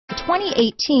The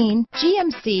 2018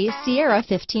 GMC Sierra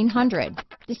 1500.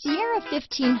 The Sierra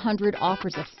 1500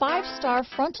 offers a 5-star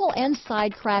frontal and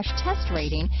side crash test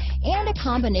rating and a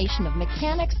combination of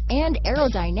mechanics and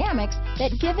aerodynamics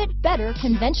that give it better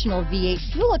conventional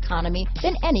V8 fuel economy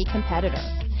than any competitor.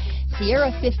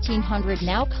 Sierra 1500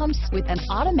 now comes with an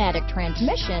automatic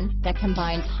transmission that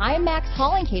combines high max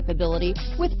hauling capability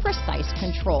with precise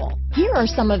control. Here are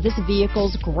some of this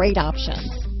vehicle's great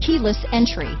options: keyless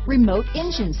entry, remote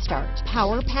engine start,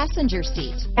 power passenger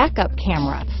seat, backup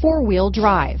camera, 4-wheel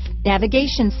drive,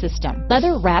 navigation system,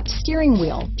 leather-wrapped steering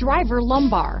wheel, driver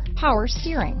lumbar, power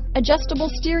steering, adjustable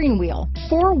steering wheel,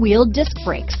 4-wheel disc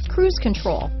brakes, cruise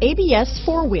control, ABS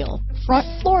 4-wheel, front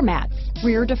floor mats,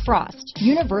 rear defrost,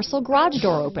 universal garage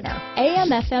door opener,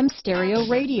 AM/FM stereo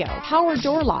radio, power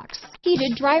door locks,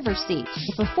 heated driver's seat.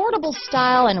 If affordable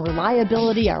style and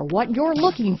reliability are what you're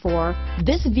looking for,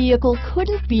 this vehicle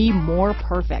couldn't be more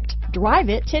perfect. Drive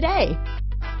it today.